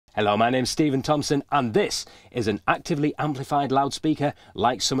Hello, my name's Stephen Thompson and this is an actively amplified loudspeaker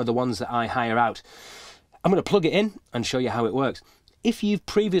like some of the ones that I hire out. I'm going to plug it in and show you how it works. If you've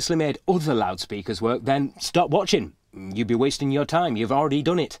previously made other loudspeakers work, then stop watching. You'd be wasting your time, you've already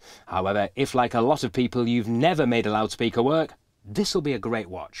done it. However, if like a lot of people you've never made a loudspeaker work, this will be a great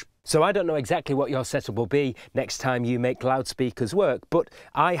watch. So I don't know exactly what your setup will be next time you make loudspeakers work, but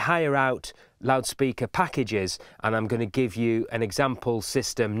I hire out loudspeaker packages and I'm going to give you an example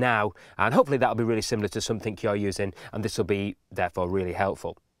system now, and hopefully that'll be really similar to something you're using, and this will be therefore really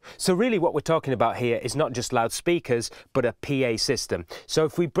helpful. So really what we're talking about here is not just loudspeakers but a PA system. So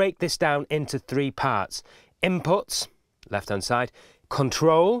if we break this down into three parts: inputs, left hand side,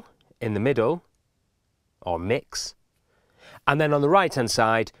 control in the middle, or mix, and then on the right hand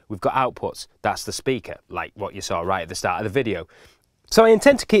side we've got outputs. That's the speaker, like what you saw right at the start of the video. So I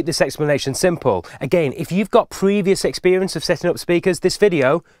intend to keep this explanation simple. Again, if you've got previous experience of setting up speakers, this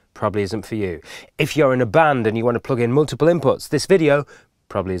video probably isn't for you. If you're in a band and you want to plug in multiple inputs, this video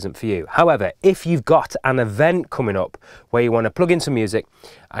probably isn't for you. However, if you've got an event coming up where you want to plug in some music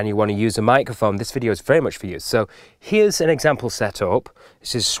and you want to use a microphone, this video is very much for you. So here's an example setup.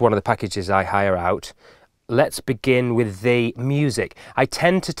 This is one of the packages I hire out. Let's begin with the music. I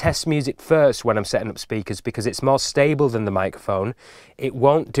tend to test music first when I'm setting up speakers because it's more stable than the microphone. It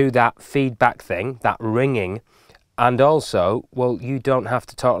won't do that feedback thing, that ringing. And also, well, you don't have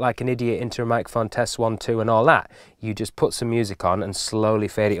to talk like an idiot into a microphone, test 1, 2 and all that. You just put some music on and slowly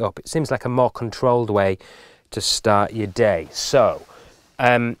fade it up. It seems like a more controlled way to start your day. So,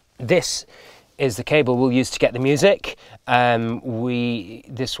 this is the cable we'll use to get the music.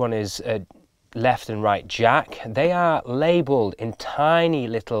 This one is a left and right jack. They are labelled in tiny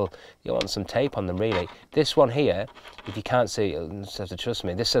little, you want some tape on them really. This one here, if you can't see, you'll just have to trust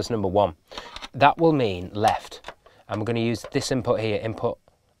me, this says number 1. That will mean left. And we're going to use this input here, input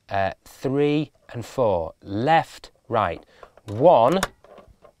 3 and 4, left, right. 1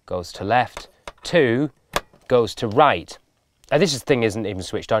 goes to left, 2 goes to right. Now this thing isn't even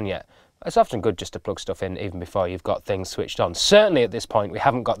switched on yet. It's often good just to plug stuff in even before you've got things switched on. Certainly at this point we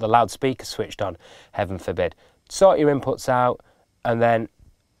haven't got the loudspeaker switched on, heaven forbid. Sort your inputs out and then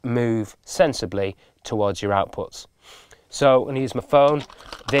move sensibly towards your outputs. So I'm going to use my phone.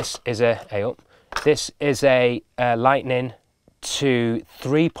 This is a lightning to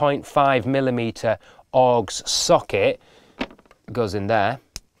 3.5mm AUX socket. Goes in there.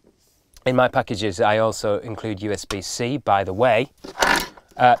 In my packages I also include USB-C, by the way.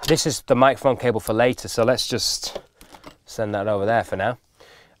 This is the microphone cable for later, so let's just send that over there for now.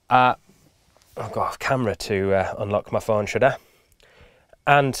 I've got a camera to unlock my phone, should I?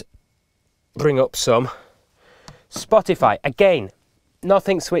 And bring up some Spotify. Again,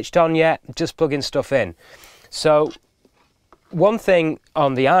 nothing switched on yet, just plugging stuff in. So one thing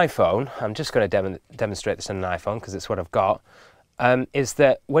on the iPhone, I'm just going to demonstrate this on an iPhone because it's what I've got, is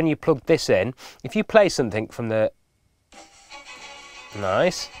that when you plug this in, if you play something from the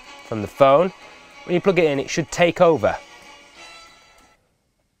from the phone, when you plug it in it should take over,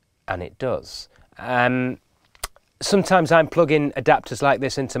 and it does. Sometimes I'm plugging adapters like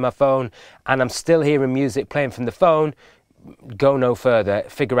this into my phone and I'm still hearing music playing from the phone. Go no further,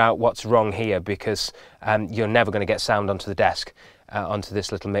 figure out what's wrong here, because you're never going to get sound onto the desk, onto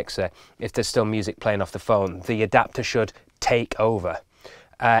this little mixer, if there's still music playing off the phone. The adapter should take over.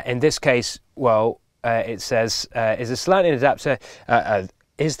 In this case, well, it says, is this lightning adapter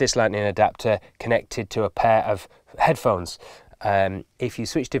connected to a pair of headphones? If you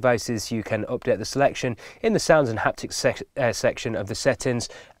switch devices, you can update the selection in the sounds and haptics section of the settings.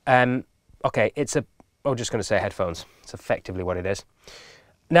 Okay, I'm just going to say headphones. It's effectively what it is.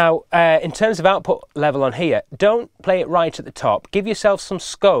 Now, in terms of output level on here, don't play it right at the top. Give yourself some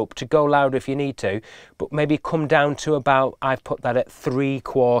scope to go louder if you need to, but maybe come down to about, I've put that at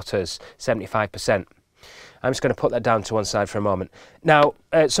 3/4, 75%. I'm just going to put that down to one side for a moment. Now,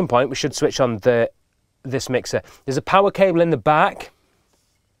 at some point, we should switch on this mixer. There's a power cable in the back.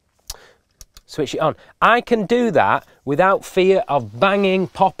 Switch it on. I can do that without fear of banging,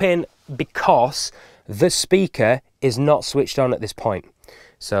 popping, because the speaker is not switched on at this point.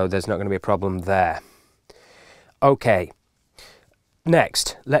 So there's not going to be a problem there. Okay,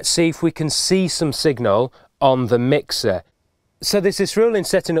 next, let's see if we can see some signal on the mixer. So there's this rule in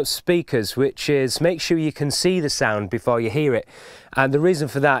setting up speakers, which is make sure you can see the sound before you hear it. And the reason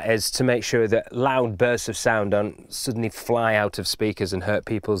for that is to make sure that loud bursts of sound don't suddenly fly out of speakers and hurt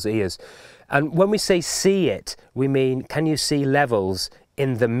people's ears. And when we say see it, we mean, can you see levels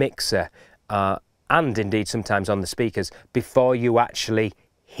in the mixer, and indeed sometimes on the speakers, before you actually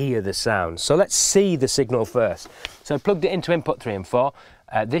hear the sound. So let's see the signal first. So I plugged it into input 3 and 4.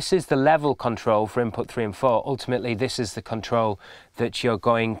 This is the level control for input 3 and 4. Ultimately, this is the control that you're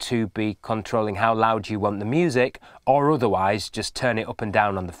going to be controlling how loud you want the music, or otherwise just turn it up and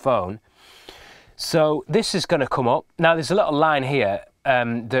down on the phone. So this is going to come up. Now there's a little line here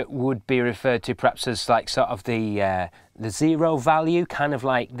that would be referred to perhaps as like sort of the 0 value, kind of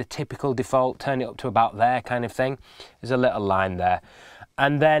like the typical default, turn it up to about there kind of thing. There's a little line there.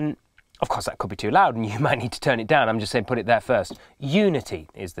 And then, of course, that could be too loud and you might need to turn it down. I'm just saying put it there first. Unity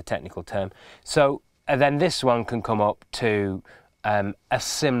is the technical term. So then this one can come up to a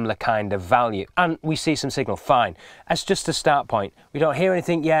similar kind of value. And we see some signal, fine. That's just a start point. We don't hear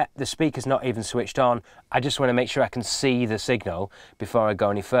anything yet. The speaker's not even switched on. I just want to make sure I can see the signal before I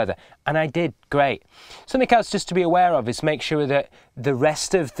go any further. And I did great. Something else just to be aware of is make sure that the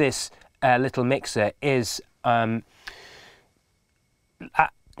rest of this little mixer is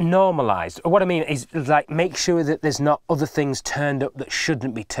normalized. What I mean is like make sure that there's not other things turned up that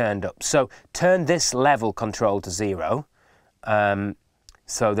shouldn't be turned up. So turn this level control to 0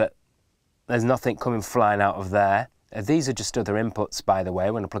 so that there's nothing coming flying out of there. These are just other inputs, by the way.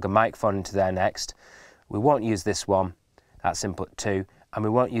 We're going to plug a microphone into there next. We won't use this one, that's input 2, and we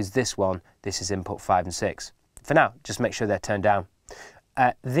won't use this one, this is input 5 and 6. For now, just make sure they're turned down.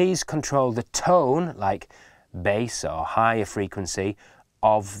 These control the tone, like bass or higher frequency,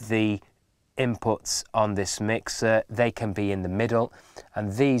 of the inputs on this mixer. They can be in the middle,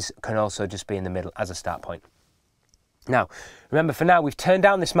 and these can also just be in the middle as a start point. Now, remember for now we've turned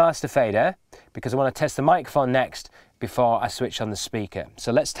down this master fader because I want to test the microphone next before I switch on the speaker.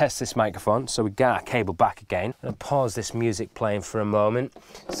 So let's test this microphone. So we get our cable back again. I'm going to pause this music playing for a moment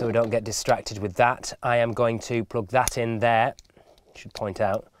so we don't get distracted with that. I am going to plug that in there. I should point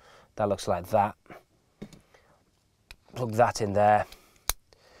out that looks like that. Plug that in there.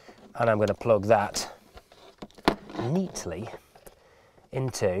 And I'm going to plug that neatly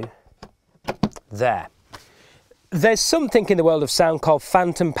into there. There's something in the world of sound called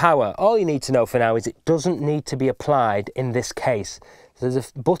phantom power. All you need to know for now is it doesn't need to be applied in this case. There's a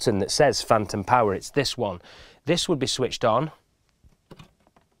button that says phantom power. It's this one. This would be switched on.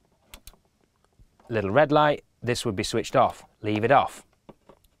 Little red light. This would be switched off. Leave it off.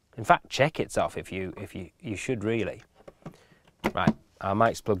 In fact, check it's off if you should really. Right. Our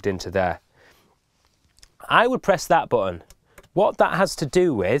mic's plugged into there. I would press that button. What that has to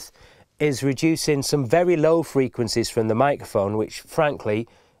do with is reducing some very low frequencies from the microphone, which frankly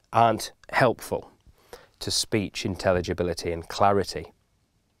aren't helpful to speech intelligibility and clarity.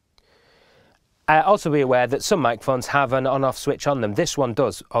 Also be aware that some microphones have an on-off switch on them. This one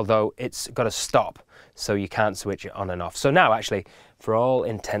does, although it's got a stop, so you can't switch it on and off. So now actually, for all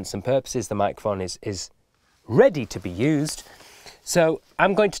intents and purposes, the microphone is ready to be used. So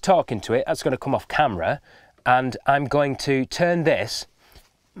I'm going to talk into it. That's going to come off camera, and I'm going to turn this.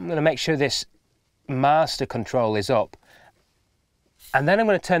 I'm going to make sure this master control is up, and then I'm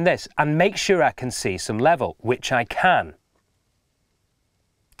going to turn this and make sure I can see some level, which I can.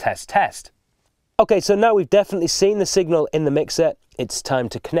 Test, test. Okay, so now we've definitely seen the signal in the mixer. It's time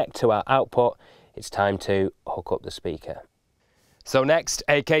to connect to our output. It's time to hook up the speaker. So next,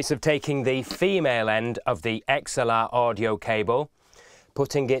 a case of taking the female end of the XLR audio cable,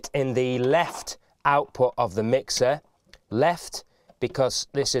 putting it in the left output of the mixer. Left, because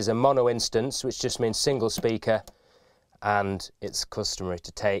this is a mono instance, which just means single speaker, and it's customary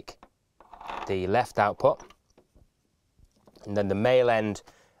to take the left output. And then the male end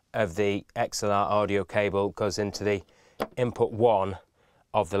of the XLR audio cable goes into the input 1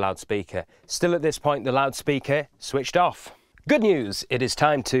 of the loudspeaker. Still at this point, the loudspeaker switched off. Good news, it is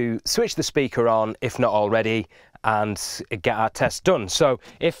time to switch the speaker on, if not already, and get our test done. So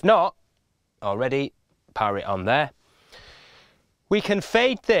if not already, power it on there. We can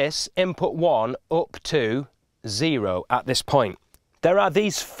fade this input 1 up to 0 at this point. There are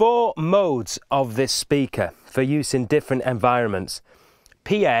these 4 modes of this speaker for use in different environments.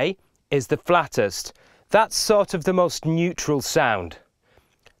 PA is the flattest. That's sort of the most neutral sound,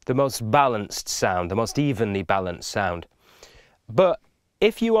 the most balanced sound, the most evenly balanced sound. But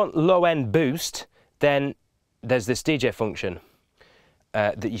if you want low-end boost, then there's this DJ function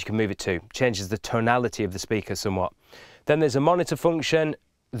that you can move it to. Changes the tonality of the speaker somewhat. Then there's a monitor function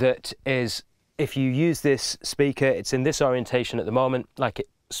that is, if you use this speaker, it's in this orientation at the moment, like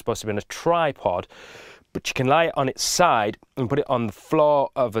it's supposed to be on a tripod, but you can lie it on its side and put it on the floor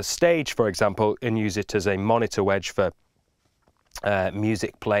of a stage, for example, and use it as a monitor wedge for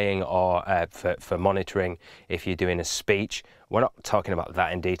music playing or for monitoring if you're doing a speech. We're not talking about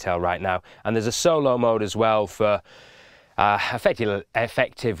that in detail right now. And there's a solo mode as well for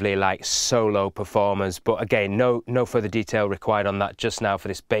effectively like solo performers, but again, no further detail required on that just now for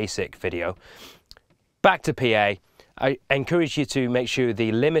this basic video. Back to PA. I encourage you to make sure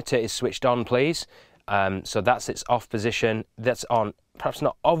the limiter is switched on, please. So that's its off position. That's on. Perhaps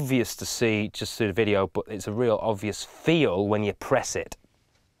not obvious to see just through the video, but it's a real obvious feel when you press it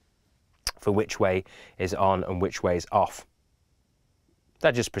for which way is on and which way is off.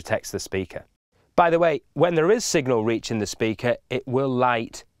 That just protects the speaker. By the way, when there is signal reaching the speaker, it will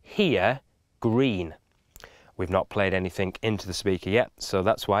light here green. We've not played anything into the speaker yet, so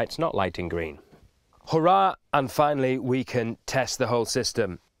that's why it's not lighting green. Hurrah! And finally, we can test the whole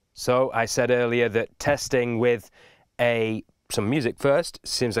system. So I said earlier that testing with some music first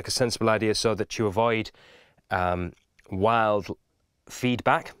seems like a sensible idea so that you avoid wild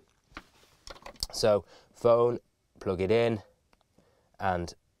feedback. So phone, plug it in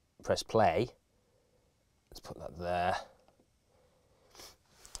and press play. Let's put that there.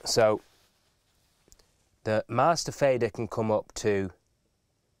 So the master fader can come up to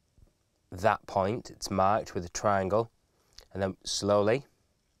that point. It's marked with a triangle, and then slowly,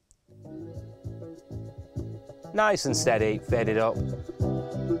 nice and steady, fade it up.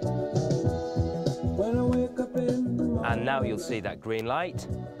 And now you'll see that green light.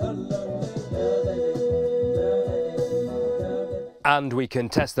 And we can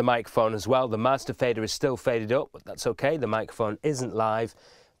test the microphone as well. The master fader is still faded up, but that's okay. The microphone isn't live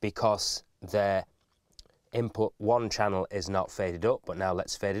because their input 1 channel is not faded up, but now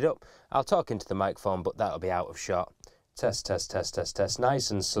let's fade it up. I'll talk into the microphone, but that'll be out of shot. Test, test, test, test, test. Nice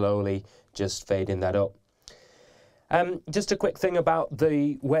and slowly, just fading that up. Just a quick thing about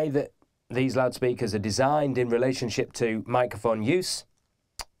the way that these loudspeakers are designed in relationship to microphone use.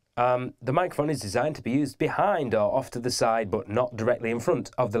 The microphone is designed to be used behind or off to the side, but not directly in front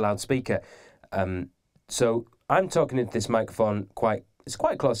of the loudspeaker. So I'm talking into this microphone it's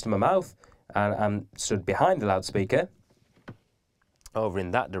quite close to my mouth, and I'm stood behind the loudspeaker, over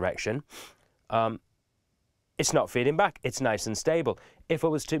in that direction. It's not feeding back, it's nice and stable. If I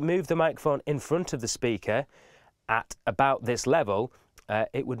was to move the microphone in front of the speaker at about this level,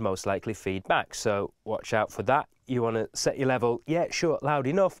 it would most likely feed back. So watch out for that. You want to set your level, yeah, sure, loud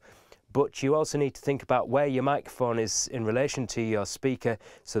enough, but you also need to think about where your microphone is in relation to your speaker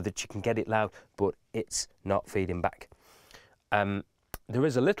so that you can get it loud, but it's not feeding back. There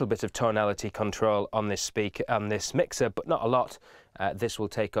is a little bit of tonality control on this speaker, on this mixer, but not a lot. This will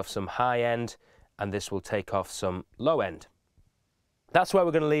take off some high end, and this will take off some low end. That's where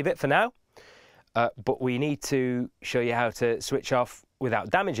we're going to leave it for now. But we need to show you how to switch off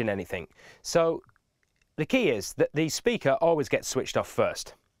without damaging anything. So the key is that the speaker always gets switched off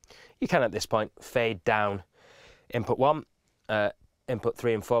first. You can at this point fade down input 1, input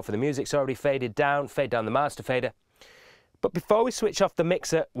 3 and 4 for the music's already faded down, fade down the master fader. But before we switch off the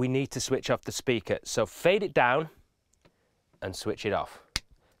mixer, we need to switch off the speaker. So fade it down and switch it off.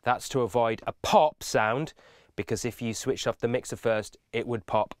 That's to avoid a pop sound, because if you switched off the mixer first, it would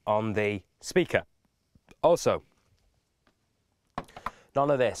pop on the speaker. Also,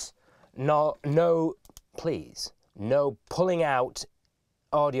 none of this. No, please, no pulling out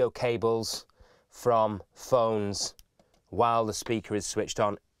audio cables from phones while the speaker is switched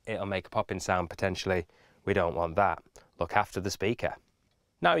on. It'll make a popping sound potentially. We don't want that. Look after the speaker.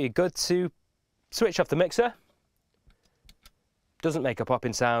 Now you're good to switch off the mixer. Doesn't make a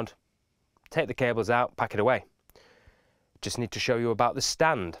popping sound. Take the cables out, pack it away. Just need to show you about the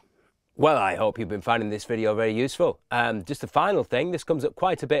stand. Well, I hope you've been finding this video very useful. Just a final thing, this comes up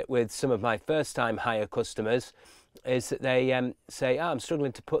quite a bit with some of my first-time hire customers, is that they say, I'm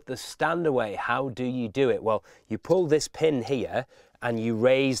struggling to put the stand away. How do you do it? Well, you pull this pin here and you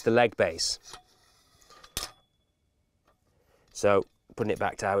raise the leg base. So, putting it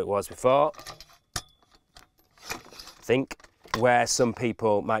back to how it was before. I think where some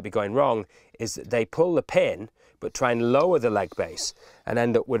people might be going wrong is that they pull the pin but try and lower the leg base and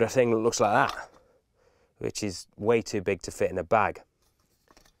end up with a thing that looks like that, which is way too big to fit in a bag.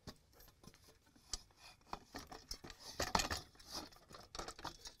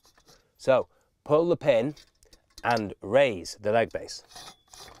 So, pull the pin and raise the leg base.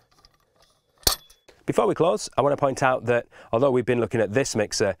 Before we close, I want to point out that although we've been looking at this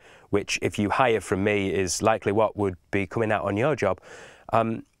mixer, which if you hire from me is likely what would be coming out on your job,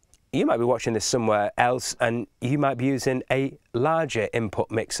 you might be watching this somewhere else and you might be using a larger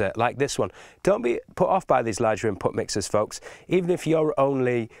input mixer like this one. Don't be put off by these larger input mixers, folks. Even if you're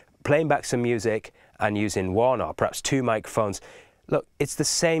only playing back some music and using 1 or perhaps 2 microphones, look, it's the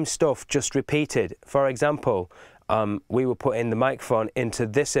same stuff, just repeated. For example, we were putting the microphone into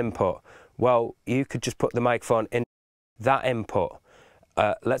this input. Well, you could just put the microphone in that input.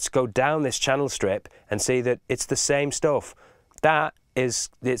 Let's go down this channel strip and see that it's the same stuff. That is,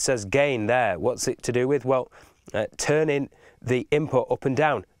 it says gain there. What's it to do with? Well, turning the input up and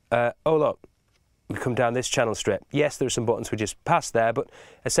down. Oh look, we come down this channel strip. Yes, there are some buttons we just passed there, but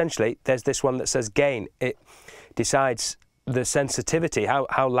essentially there's this one that says gain. It decides the sensitivity,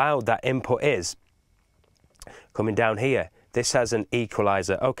 how loud that input is. Coming down here, this has an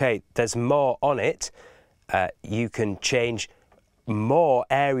equalizer. Okay, there's more on it. You can change more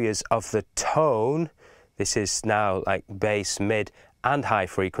areas of the tone. This is now like bass, mid and high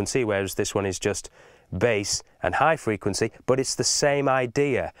frequency, whereas this one is just bass and high frequency, but it's the same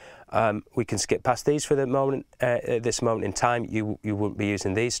idea. We can skip past these for the moment. This moment in time, you wouldn't be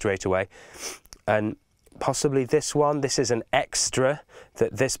using these straight away. And possibly this one, this is an extra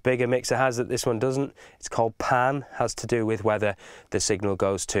that this bigger mixer has that this one doesn't. It's called pan, has to do with whether the signal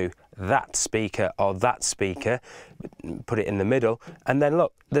goes to that speaker or that speaker. Put it in the middle, and then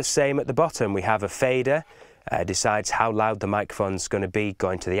look, the same at the bottom. We have a fader, decides how loud the microphone's going to be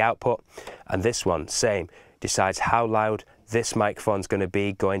going to the output, and this one, same, decides how loud this microphone's going to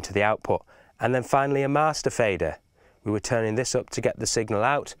be going to the output. And then finally a master fader. We were turning this up to get the signal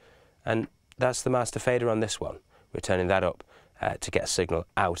out, and that's the master fader on this one. We're turning that up to get a signal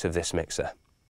out of this mixer.